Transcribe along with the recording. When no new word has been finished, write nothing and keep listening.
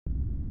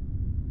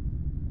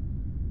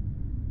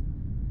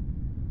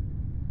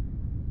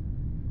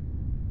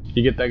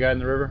You get that guy in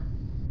the river?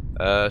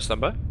 Stand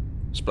by.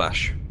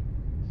 Splash.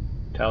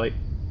 Tally.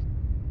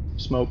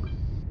 Smoke.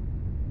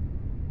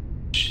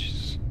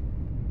 Jeez.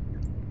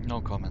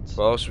 No comments.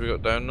 What else have we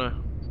got down there?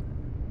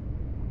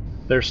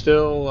 There's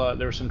still,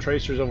 there's some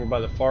tracers over by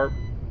the FARP.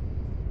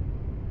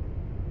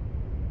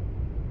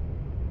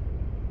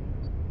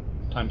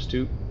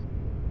 ×2.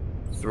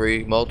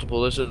 3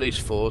 multiple. There's at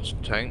least 4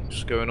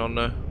 tanks going on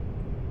there.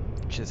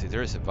 Shit, see,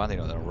 there is a bandit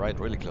on the right,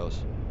 really close.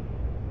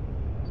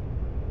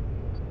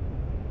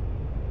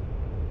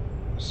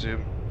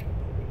 Zoom.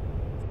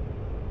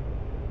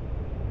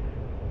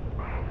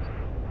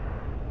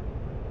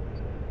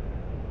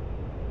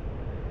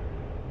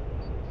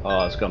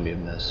 Oh, it's gonna be a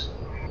miss.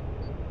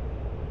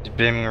 He's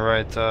beaming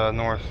right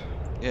north.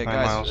 Yeah, 9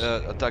 guys, miles.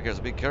 attackers,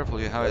 be careful.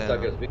 You have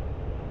a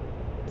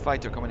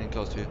fighter coming in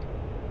close to you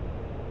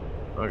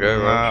Okay,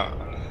 right.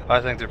 I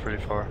think they're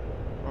pretty far.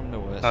 from the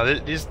west. No,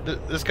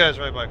 this guy's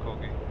right by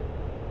Koki.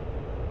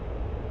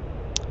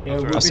 Yeah, I'll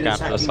we've I been scanned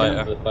for the attacking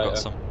fighter. them. Got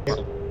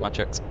some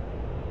magics.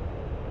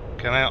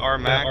 Can I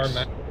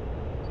R-Max?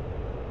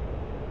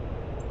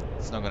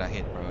 It's not gonna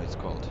hit, bro. It's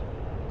cold.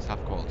 It's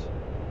half cold.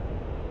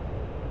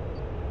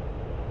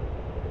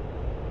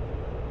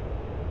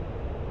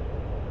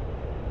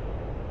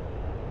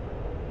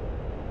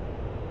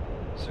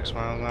 Six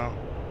miles now.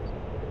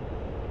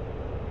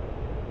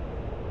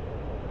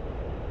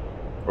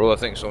 Well, I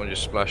think someone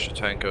just splashed the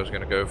tank I was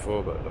going to go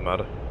for, but it doesn't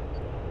matter.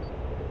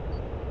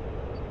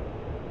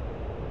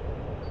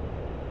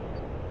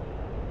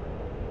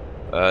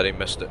 They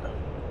missed it.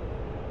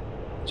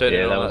 Turning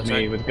Yeah, on that was me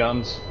tank. with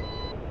guns.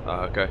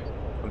 Ah, okay.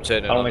 I'm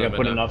turning I on don't think I them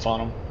put in enough on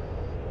them.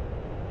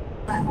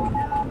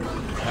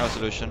 No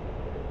solution.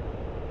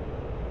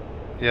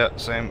 Yeah,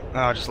 same. Oh,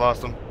 I just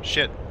lost him.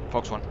 Shit.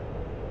 Fox 1.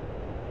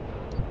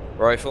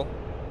 Rifle.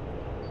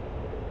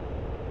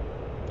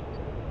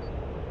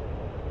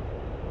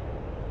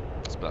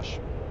 Splash.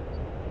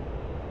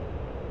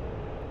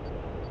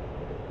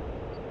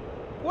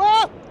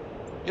 What?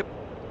 Yep.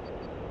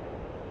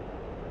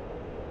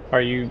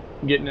 Are you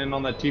getting in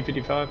on that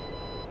T-55?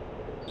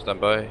 Stand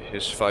by.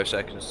 Here's 5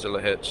 seconds till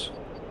it hits.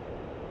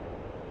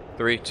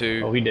 3,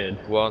 2, Oh, he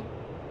did. 1.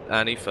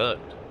 And he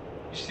fucked.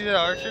 You see that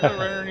archer go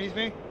right underneath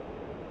me?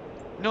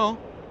 No.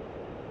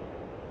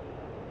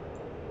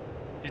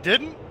 You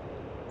didn't?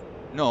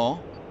 No.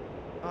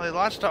 Oh, he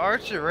launched the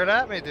archer right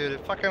at me, dude.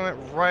 It fucking went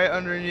right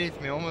underneath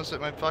me, almost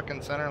at my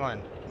fucking center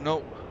line.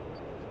 No.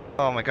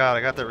 Oh my god,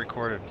 I got that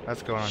recorded.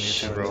 That's going on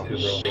YouTube, bro.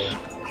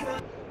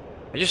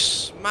 I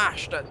just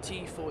smashed that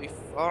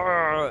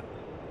T-44.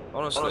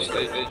 Honestly,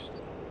 they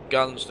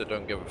guns that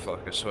don't give a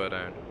fuck, I swear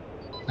down.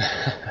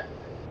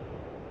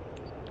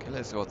 Okay,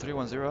 let's go.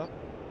 310 up.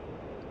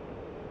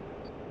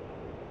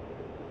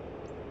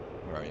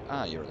 Where are you?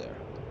 Ah, you're there.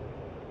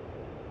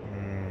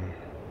 Mm.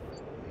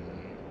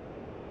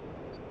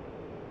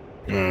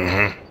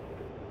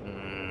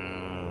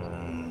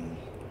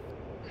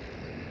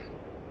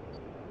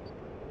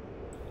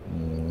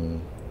 Mm.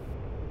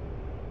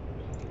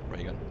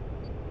 Reagan.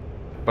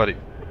 Buddy.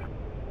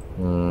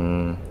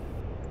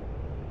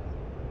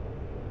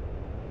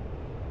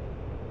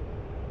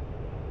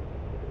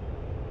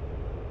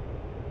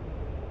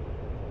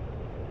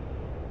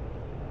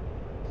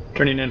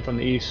 Turning in from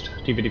the east,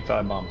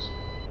 T-55 bombs.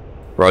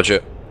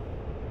 Roger.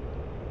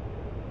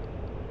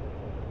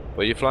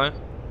 Where you flying?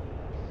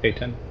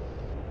 A-10.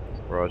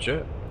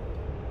 Roger.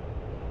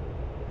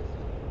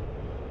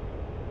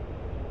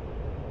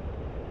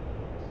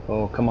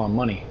 Oh, come on,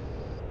 money.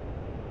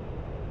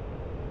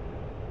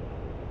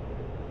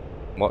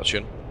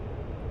 Watching.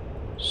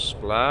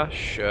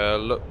 Splash.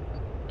 Look.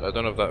 I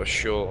don't know if that was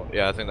short.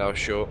 Yeah, I think that was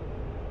short.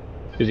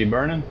 Is he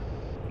burning?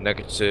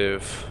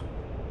 Negative.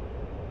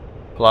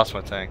 Lost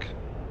my tank.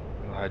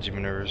 Hide you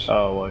maneuvers.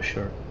 Oh, well,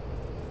 sure.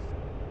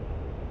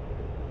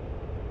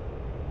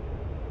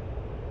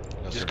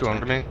 Just go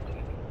under me.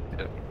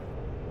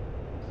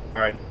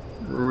 Alright,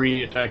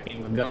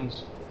 re-attacking with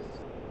guns.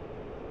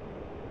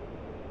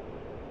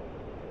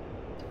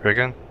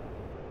 Reagan?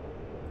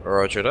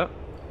 Roger that.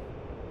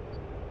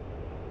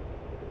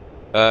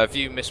 If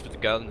you miss with the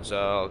guns,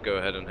 I'll go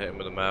ahead and hit him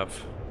with a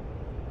MAV.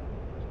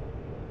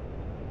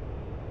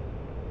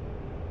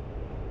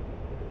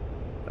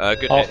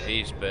 Good Off. hit.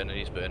 He's burning.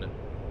 He's burning.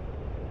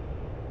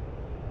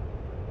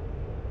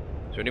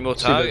 Is there any more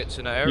See the- targets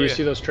in that area? You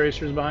see those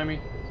tracers behind me?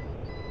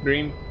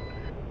 Green?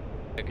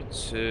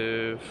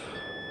 Negative.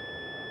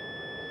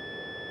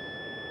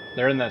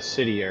 They're in that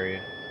city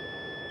area.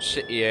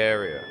 City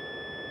area.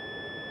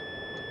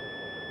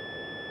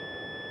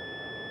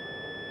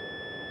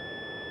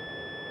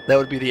 That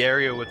would be the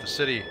area with the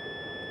city.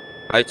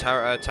 I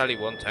tally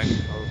one tank.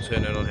 I'll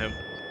turn in on him.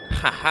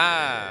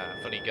 Haha,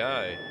 funny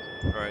guy.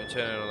 Alright,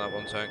 turn in on that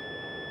one tank.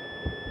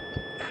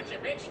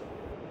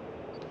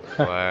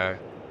 Wow.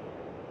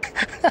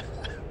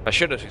 I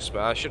should have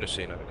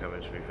seen that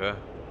coming, to be fair.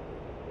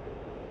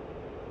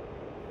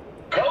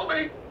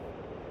 Kobe!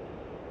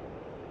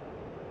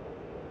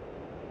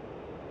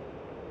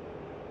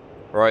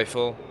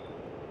 Rifle.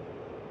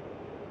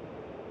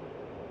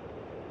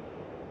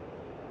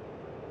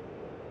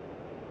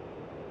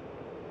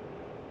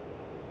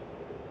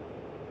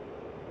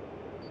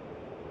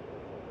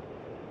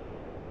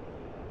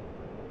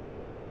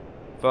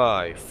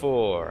 5,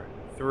 4,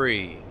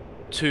 3,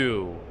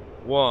 2,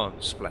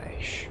 1,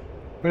 splash.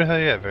 Where the hell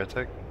you at,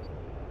 Vertec?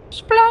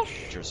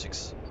 Splash! Tier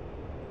 6.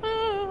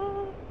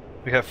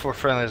 We got 4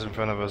 friendlies in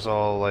front of us,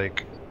 all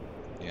like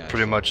Yeah.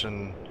 pretty much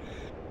in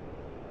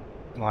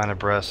line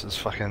abreast. It's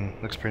fucking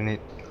looks pretty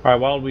neat. Alright,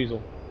 Wild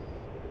Weasel.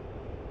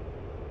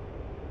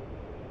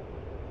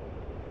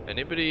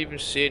 Anybody even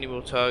see any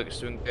more targets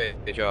to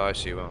engage? Oh, I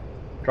see one.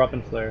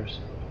 Dropping flares.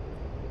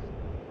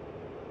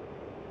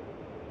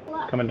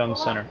 Coming down the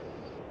center.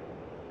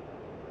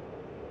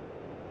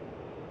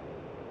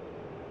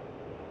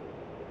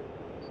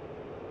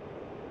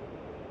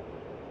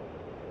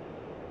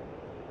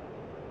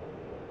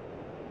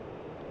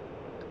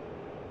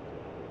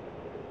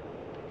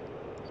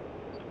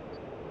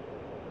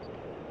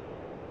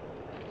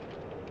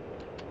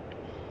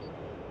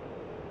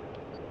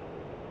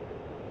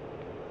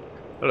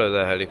 Hello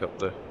there,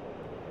 helicopter.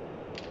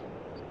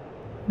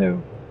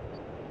 No.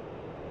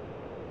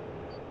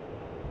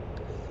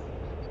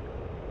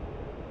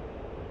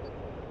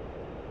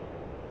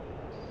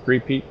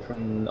 Repeat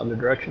from the other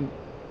direction.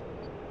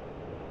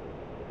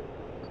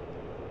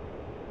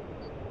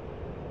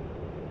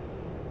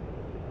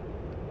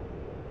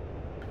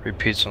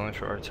 Repeats only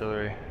for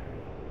artillery.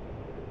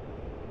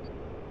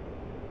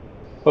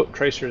 Oh,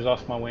 tracer's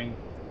off my wing.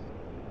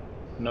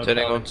 No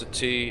Turning tally. on to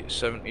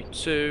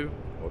T72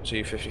 or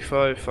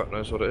T55, fuck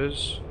knows what it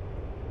is.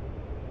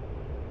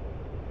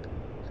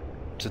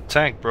 It's a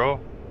tank, bro.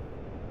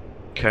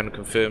 Can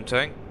confirm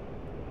tank.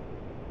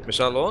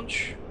 Missile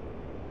launch.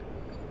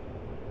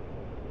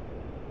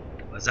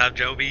 What's up,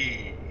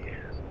 Joby?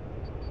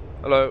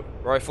 Hello,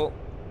 rifle.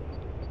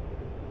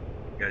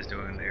 You guys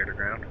doing air to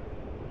ground?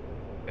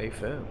 A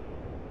fair.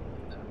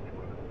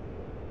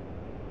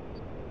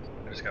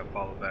 I just got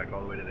followed back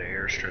all the way to the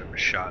airstrip and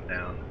shot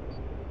down.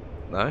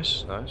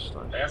 Nice, nice,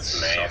 nice.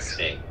 That's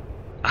nasty.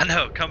 I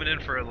know, coming in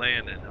for a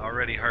landing,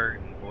 already hurt,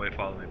 and boy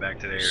followed me back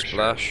to the airstrip.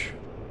 Splash.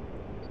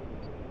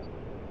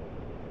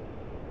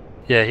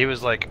 Yeah, he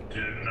was like,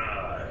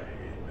 Denied.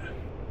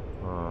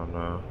 Oh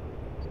no.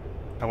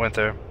 I went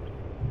there.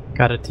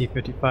 Got a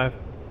T-55. I'm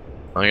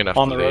gonna have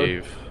On to the road?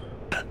 leave.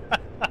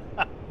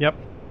 Yep.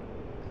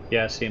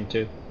 Yeah, I see him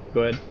too.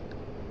 Go ahead.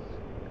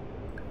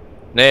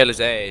 Nail his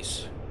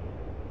ace.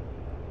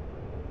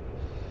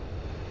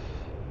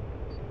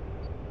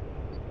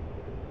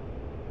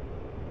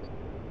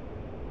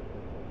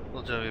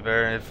 Well, Joey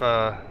Bear, if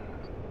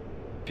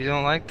you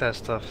don't like that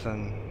stuff,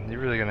 then you're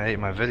really gonna hate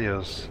my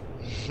videos.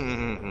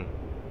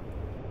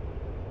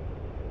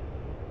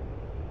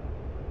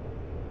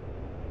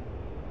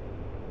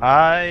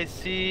 I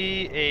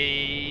see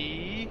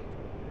a...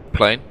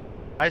 Plane.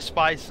 I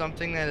spy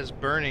something that is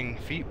burning,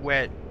 feet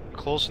wet,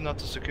 close enough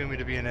to Sakumi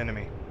to be an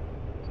enemy.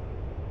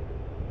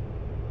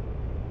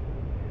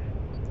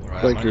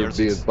 Alright, Thank I'm on you. your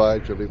Be 6.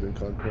 advised, you're leaving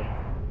contact.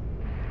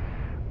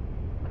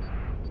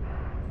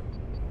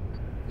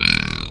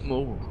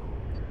 Oh.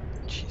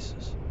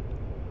 Jesus.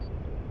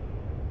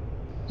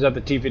 Is that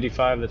the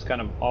T-55 that's kind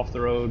of off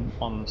the road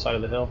on the side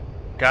of the hill?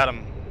 Got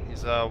him.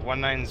 He's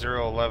 190,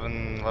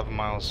 11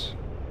 miles.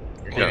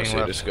 Can't Leaning see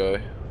left. this guy.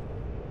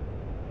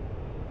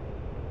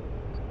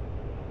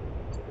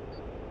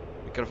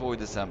 Be careful with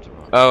the Sam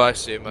tomorrow. Oh, I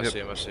see him, I Yep. see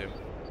him, I see him.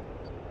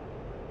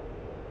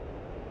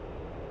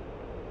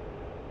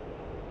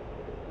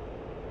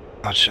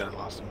 Oh shit, I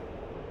lost him.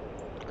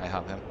 I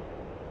have him.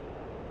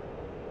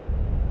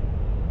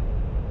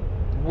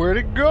 Where'd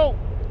it go?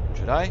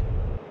 Should I?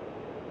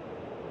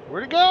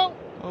 Where'd it go?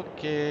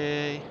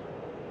 Okay.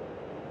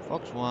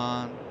 Fox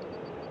 1.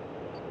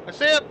 I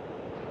see it.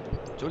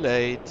 Too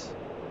late.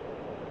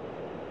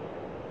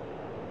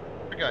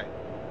 Good guy.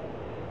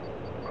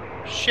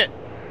 Shit.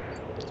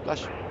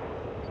 Splash.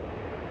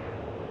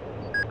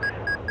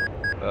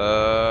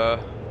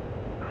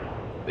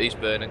 He's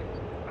burning.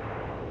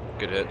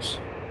 Good hits.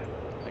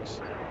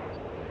 Thanks.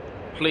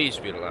 Please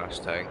be the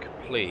last tank,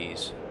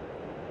 please.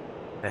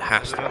 It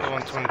has There's to. another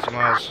one 22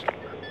 miles.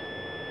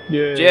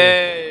 Yeah.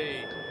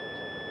 Yay!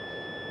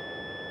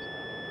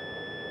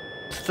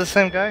 It's the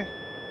same guy?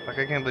 Like,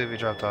 I can't believe he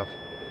dropped off.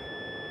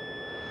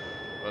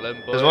 Well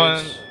then, boys.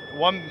 There's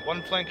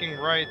one flanking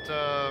right,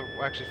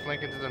 actually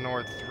flanking to the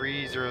north,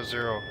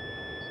 300.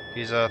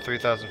 He's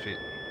 3,000 feet.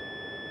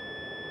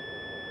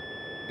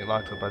 Get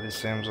locked up by these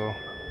Sams though.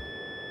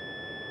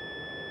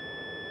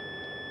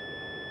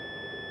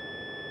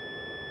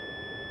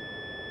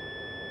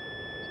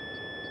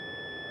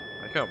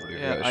 I can't believe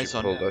Yeah, you eyes actually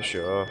on pulled it. that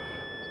shit off.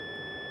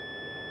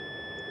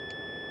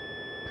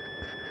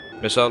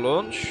 Missile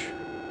launch?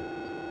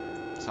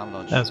 Sam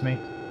launch. That's me.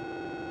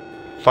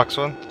 Fox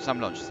one, Sam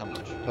launch, Sam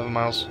launch. 11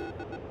 miles.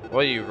 Why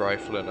are you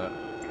rifling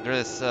it? There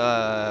is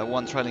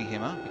one trailing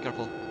him, huh? Be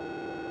careful.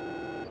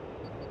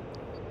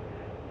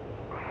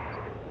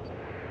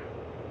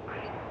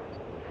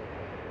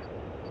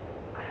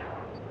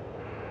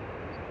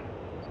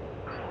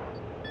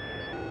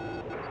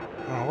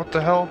 Oh, what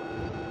the hell?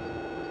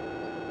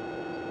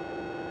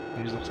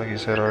 He looks like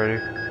he's hit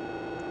already.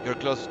 You're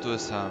close to the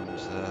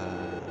Sams,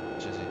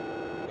 Jesse.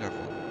 Be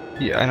careful.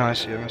 Yeah, I know, I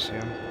see him, I see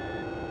him.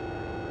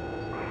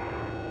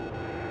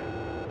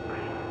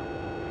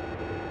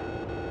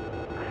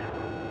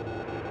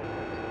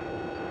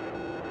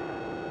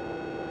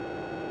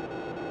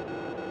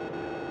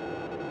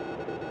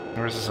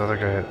 Where's this other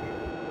guy at?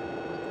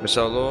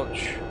 Missile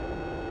launch.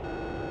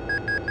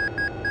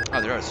 Ah,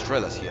 there are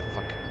Strelas here.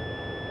 Fuck.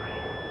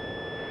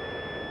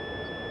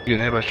 You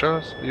getting hit by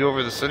shells? Are you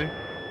over the city?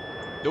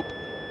 Nope.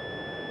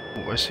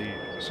 Oh, I see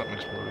something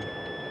exploded.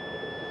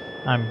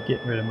 I'm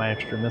getting rid of my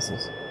extra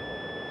missiles.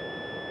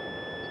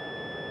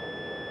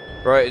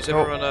 Right, is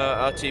everyone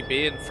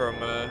RTB in from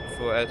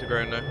for air to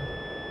ground now?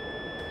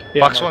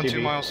 Yeah, Box I'm 1, RTB.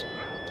 2 miles.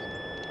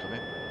 Come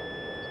in.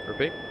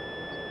 Repeat.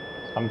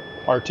 I'm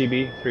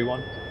RTB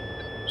 3-1.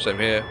 Same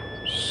here.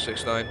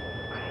 6-9.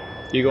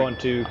 You going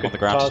to I'm on the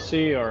ground.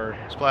 Katasi or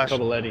Splash.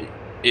 Kabaletti?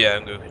 Yeah,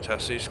 I'm going to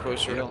Tassi's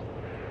closer. Shield.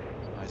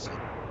 I see.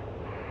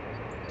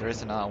 There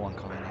is another one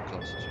coming in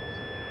close.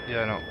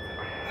 Yeah, I know.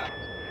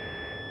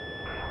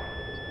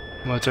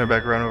 I'm gonna turn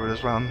back around over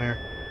this mountain here.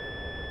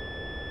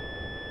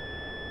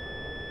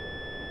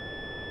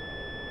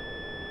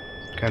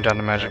 Going down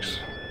to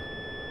Magics.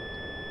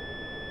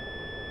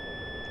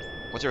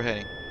 What's your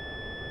heading?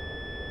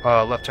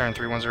 Left turn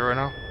 310 right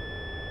now.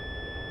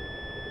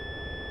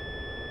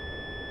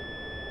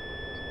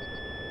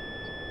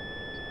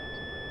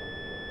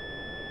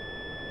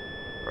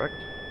 Correct.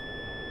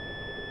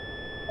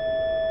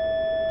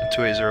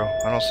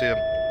 280. I don't see him.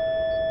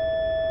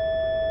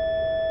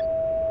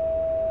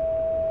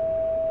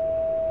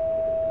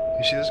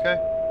 You see this guy?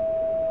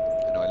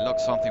 I know I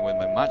locked something with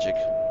my magic,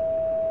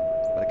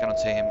 but I cannot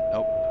see him.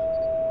 Nope.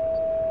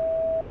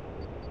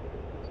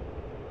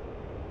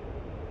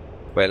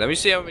 Wait, let me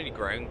see how many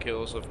ground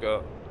kills I've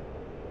got.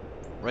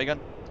 Reagan?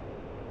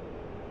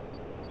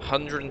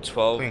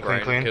 112 Clean,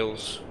 ground clean.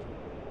 kills.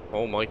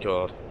 Oh my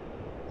god.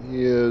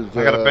 He is.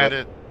 I got a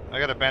bandit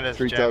that's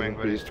 3,000 jamming,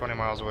 but feet. he's 20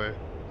 miles away.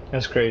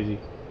 That's crazy.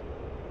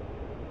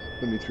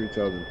 Gonna be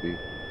 3,000 feet.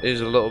 It is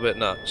a little bit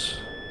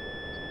nuts.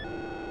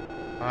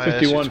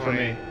 51 for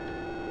me.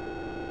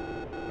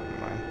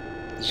 Never mind.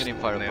 He's getting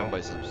fired upon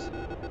by subs.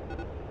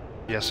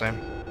 Yeah, same.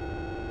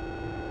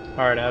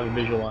 Alright, I have a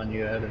visual on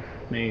you ahead of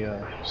me,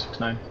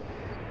 6-9.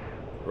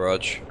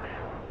 Raj.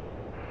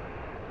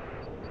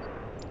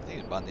 I think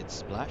it's bandit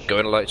splash.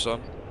 Going lights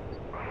on.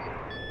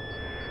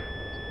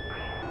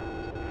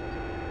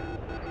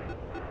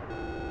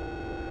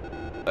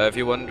 If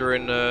you're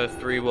wondering,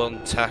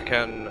 3-1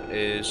 Takan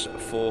is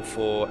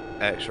 4-4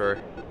 X-ray.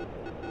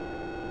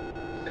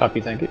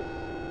 Copy, thank you.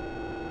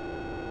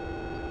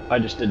 I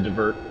just did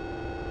divert.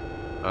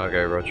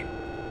 Okay, Raj.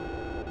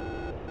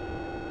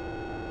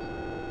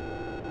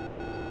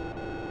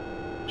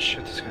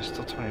 Shit, this guy's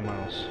still 20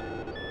 miles.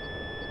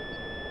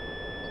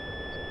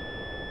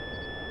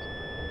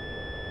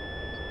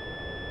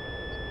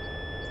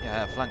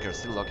 Yeah, flanker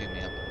still locking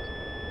me up.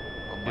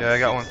 On my Yeah, I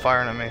got one six.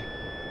 firing at me.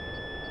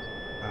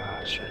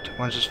 Ah, shit.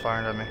 One's just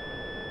firing at me.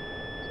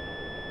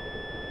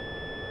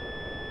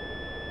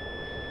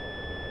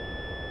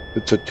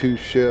 It's a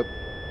 2-ship.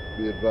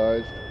 Be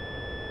advised.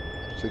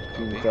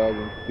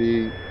 16,000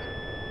 feet.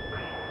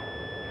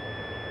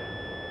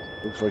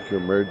 Looks like you're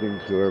merging.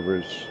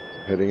 Whoever's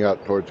heading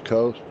out towards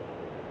coast.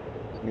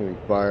 Getting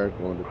fired,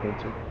 going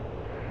defensive.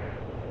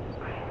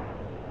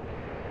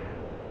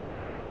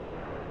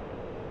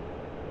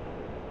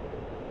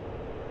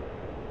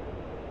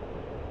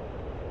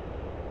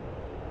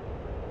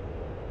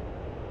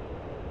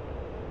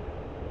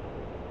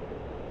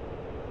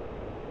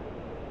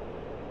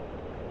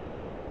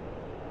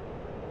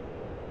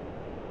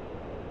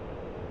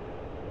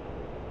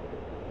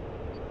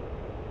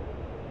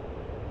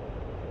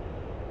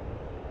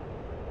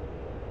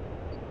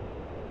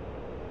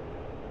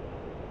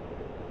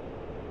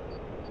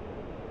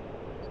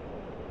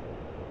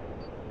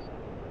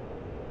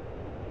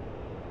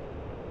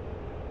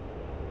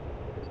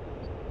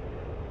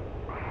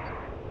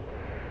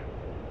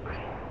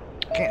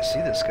 I can't see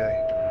this guy.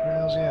 Where the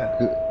hell's he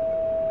at?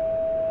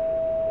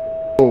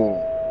 Oh,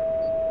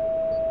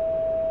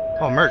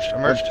 Oh, emerged.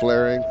 that's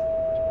flaring.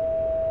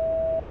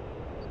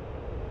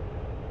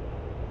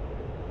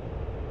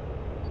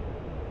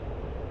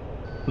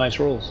 Nice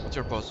rolls. What's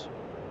your pose?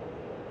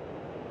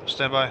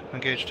 Stand by.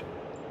 Engaged.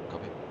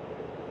 Copy.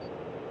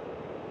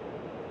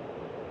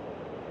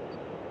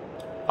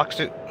 Fox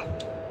 2.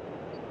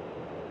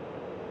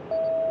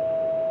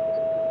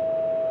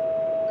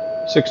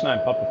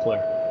 6-9, pop a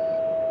flare.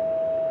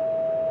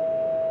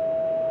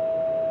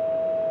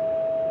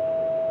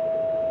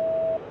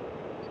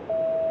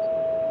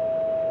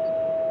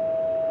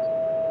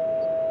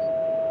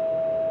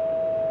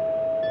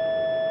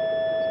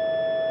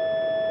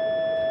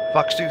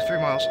 Fox 2, 3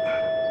 miles.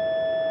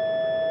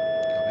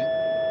 Copy.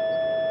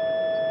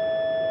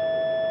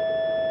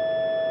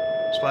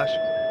 Splash.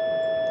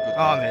 Good.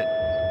 Oh, I'm hit.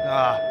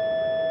 Ah.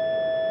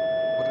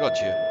 What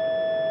got you?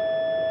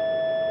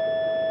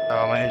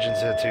 Oh, my engine's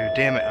hit too.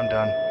 Damn it, I'm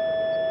done.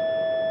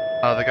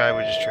 Oh, the guy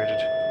we just traded.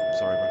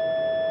 Sorry, bro.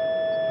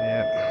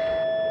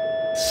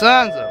 Yep.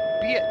 Sons of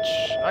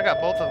bitch! I got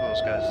both of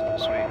those guys.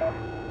 Sweet.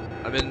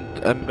 I'm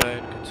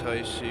inbound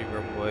Kataisi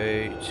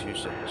runway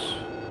 26.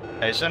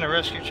 Hey, send a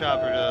rescue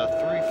chopper to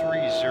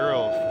 330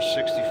 for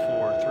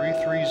 64.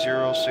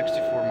 330,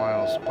 64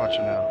 miles.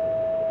 Punching out.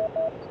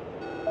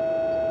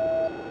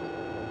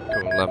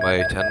 Coming land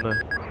my A10 now.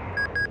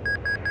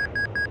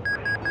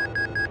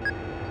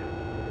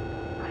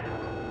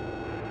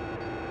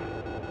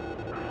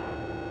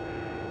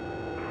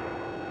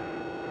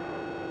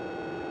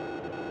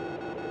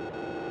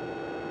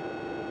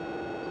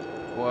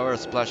 Whoever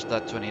splashed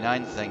that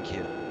 29, thank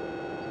you.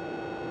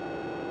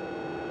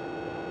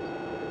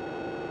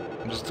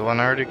 Just the one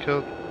I already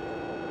killed?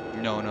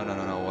 No, it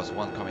was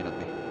one coming at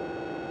me.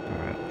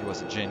 Alright. It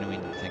was a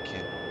genuine thank you.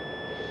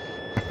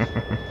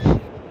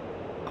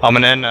 I'm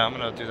gonna end now. I'm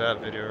gonna do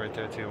that video right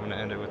there too. I'm gonna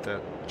end it with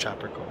that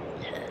chopper call.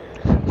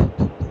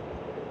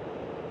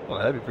 Well,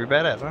 that'd be pretty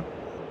badass, huh?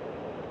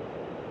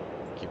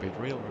 Keep it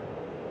real, bro.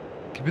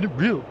 Keep it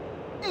real.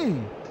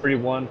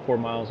 31, 4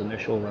 miles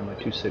initial, runway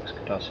 26,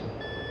 Katassi.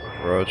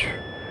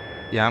 Roger.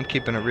 Yeah, I'm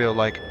keeping it real.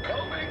 Like,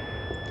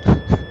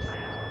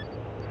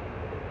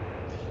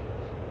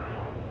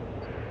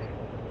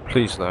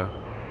 Please no.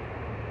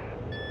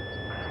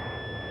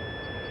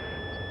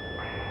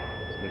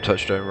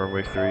 Touchdown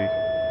runway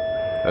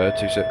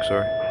 26,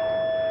 sorry.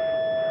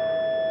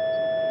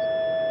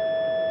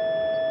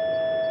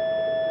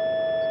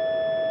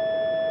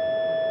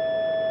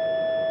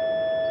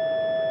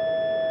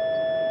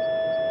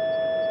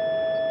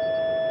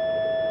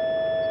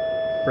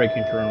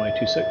 Braking to runway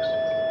 26.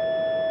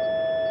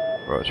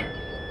 Roger.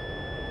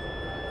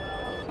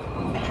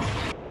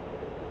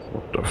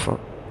 What the fuck?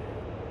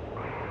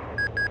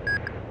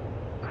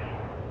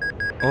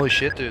 holy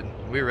shit, dude.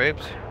 We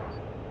raped.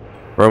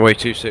 Runway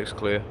 26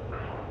 clear.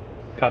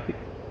 Copy.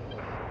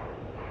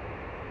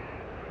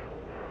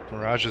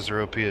 Mirages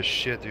are OP as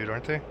shit, dude,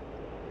 aren't they?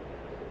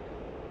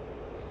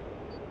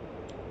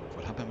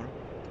 What happened, bro?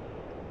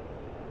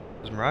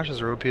 Those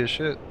Mirages are OP as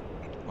shit.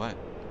 What?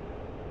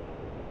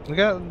 Look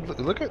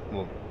at,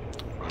 well,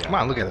 come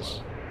on, look at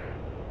this.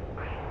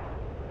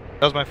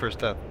 That was my first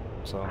death,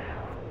 so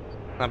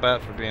not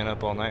bad for being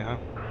up all night, huh?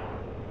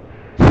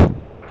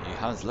 You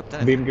haven't slept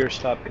anything? Beam gear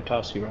stop,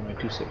 Katassi, runway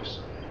 26.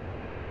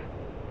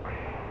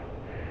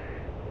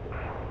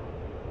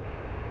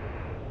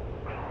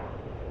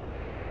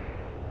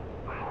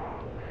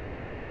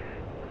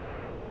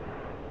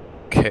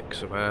 Kick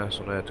some ass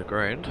on air to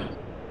ground.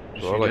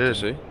 That's what I like to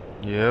see.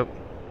 Yep.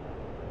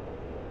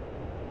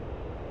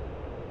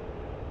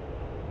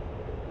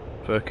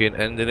 Fucking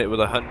ending it with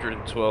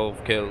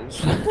 112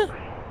 kills.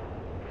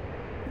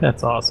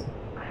 That's awesome.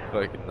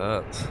 Fucking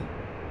nuts.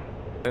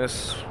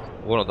 That's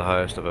one of the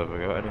highest I've ever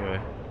got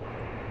anyway.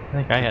 I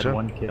think I Good had job.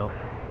 1 kill.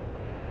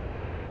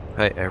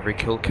 Hey, every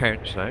kill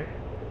counts now.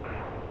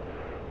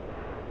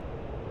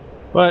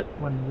 But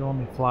when you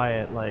only fly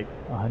at like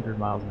 100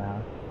 miles an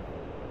hour.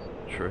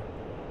 True.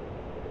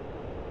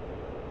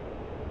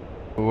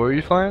 What were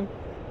you flying?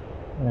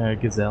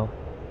 Gazelle.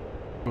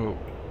 Oh.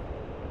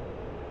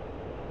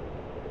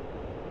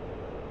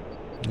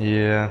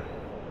 Yeah.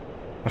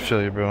 I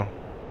feel you, bro.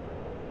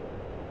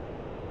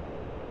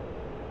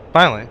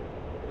 Finally.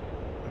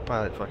 My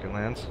pilot fucking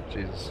lands.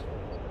 Jesus.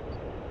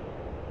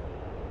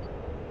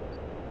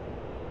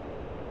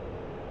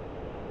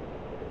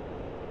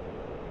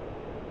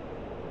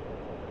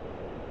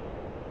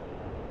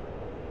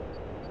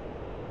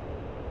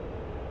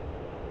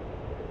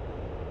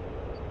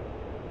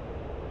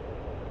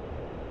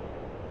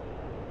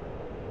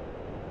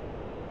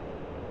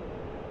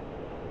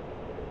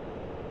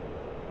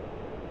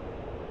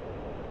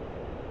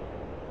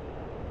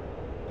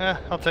 Yeah,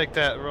 I'll take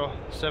that, bro.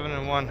 7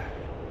 and 1.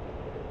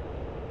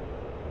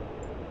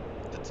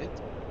 That's it?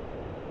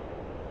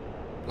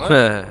 What?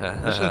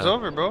 Mission's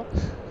over, bro.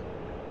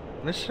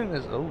 Mission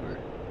is over.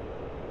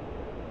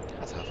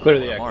 Has half Clear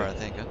an the hour more, I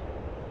active. think. Huh?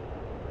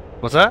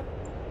 What's that?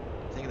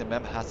 I think the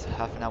map has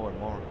half an hour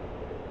more.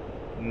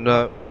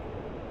 No.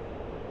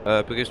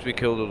 Because we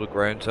killed all the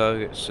ground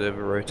targets,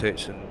 server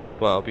rotates in,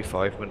 well, it'll be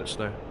 5 minutes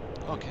now.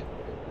 Okay.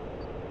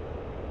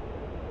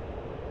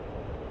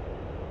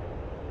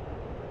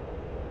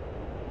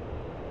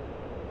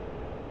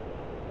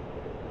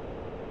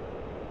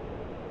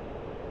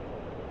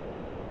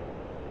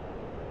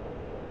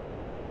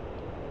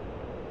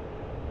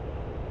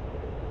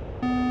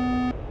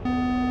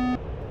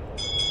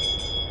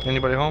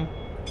 Anybody home?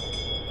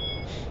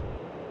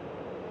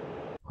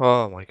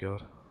 Oh my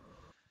god.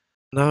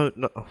 No,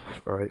 no.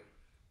 Alright.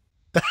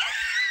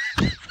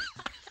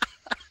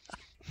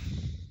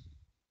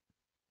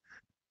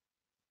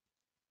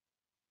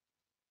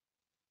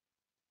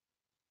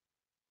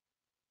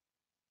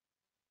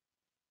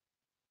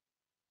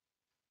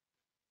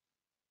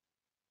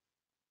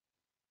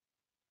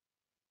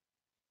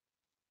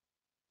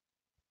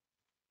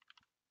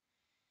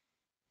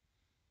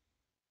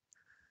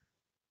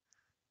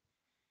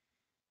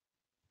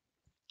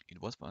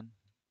 It was fun.